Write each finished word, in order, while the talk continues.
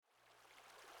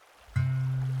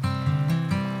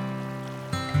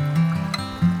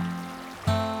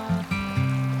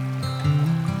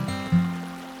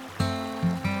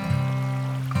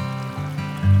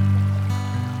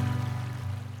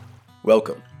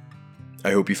Welcome.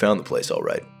 I hope you found the place all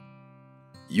right.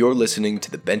 You're listening to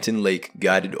the Benton Lake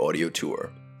Guided Audio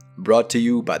Tour, brought to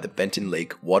you by the Benton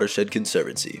Lake Watershed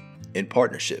Conservancy in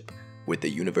partnership with the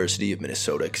University of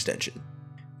Minnesota Extension.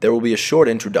 There will be a short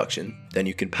introduction, then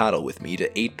you can paddle with me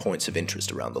to 8 points of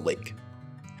interest around the lake.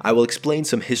 I will explain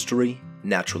some history,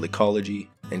 natural ecology,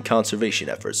 and conservation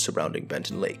efforts surrounding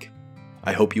Benton Lake.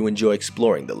 I hope you enjoy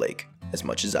exploring the lake as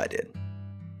much as I did.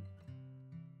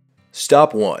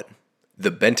 Stop 1. The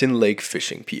Benton Lake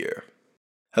Fishing Pier.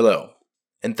 Hello,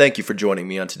 and thank you for joining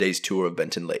me on today's tour of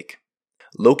Benton Lake.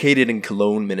 Located in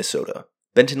Cologne, Minnesota,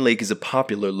 Benton Lake is a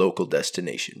popular local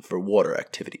destination for water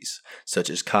activities such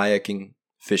as kayaking,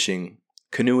 fishing,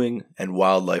 canoeing, and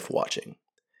wildlife watching.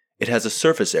 It has a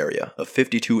surface area of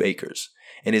 52 acres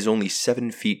and is only 7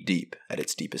 feet deep at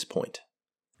its deepest point.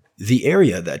 The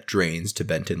area that drains to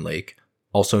Benton Lake,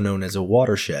 also known as a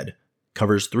watershed,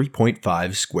 covers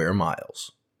 3.5 square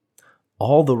miles.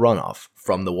 All the runoff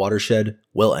from the watershed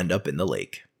will end up in the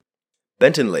lake.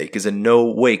 Benton Lake is a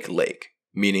no-wake lake,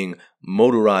 meaning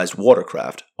motorized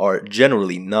watercraft are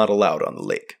generally not allowed on the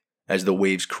lake, as the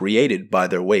waves created by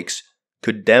their wakes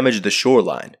could damage the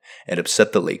shoreline and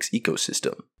upset the lake's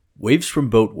ecosystem. Waves from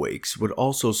boat wakes would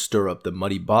also stir up the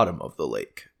muddy bottom of the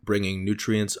lake, bringing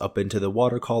nutrients up into the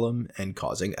water column and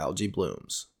causing algae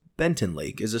blooms. Benton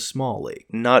Lake is a small lake,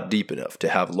 not deep enough to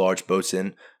have large boats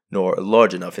in, nor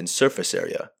large enough in surface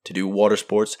area to do water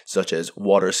sports such as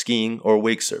water skiing or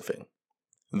wake surfing.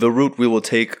 The route we will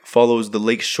take follows the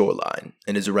lake's shoreline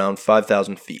and is around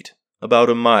 5,000 feet, about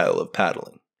a mile of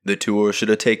paddling. The tour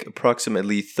should take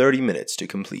approximately 30 minutes to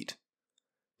complete.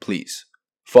 Please,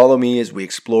 follow me as we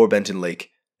explore Benton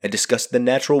Lake and discuss the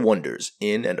natural wonders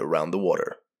in and around the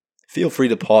water. Feel free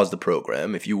to pause the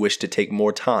program if you wish to take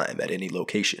more time at any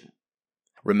location.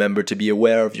 Remember to be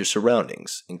aware of your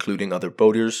surroundings, including other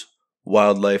boaters,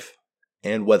 wildlife,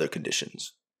 and weather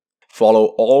conditions.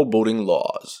 Follow all boating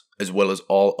laws, as well as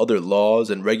all other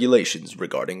laws and regulations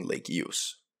regarding lake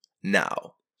use.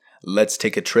 Now, let's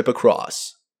take a trip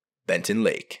across Benton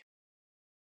Lake.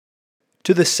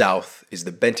 To the south is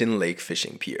the Benton Lake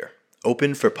Fishing Pier,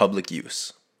 open for public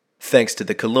use. Thanks to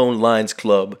the Cologne Lions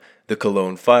Club, the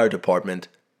Cologne Fire Department,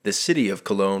 the City of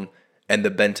Cologne, and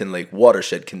the Benton Lake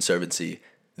Watershed Conservancy,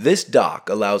 this dock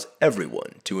allows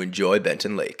everyone to enjoy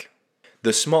Benton Lake.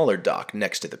 The smaller dock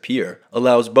next to the pier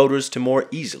allows boaters to more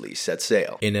easily set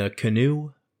sail in a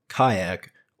canoe,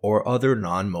 kayak, or other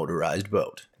non-motorized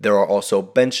boat. There are also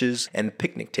benches and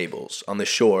picnic tables on the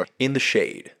shore in the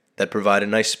shade that provide a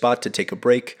nice spot to take a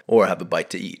break or have a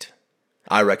bite to eat.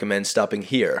 I recommend stopping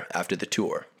here after the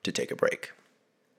tour to take a break.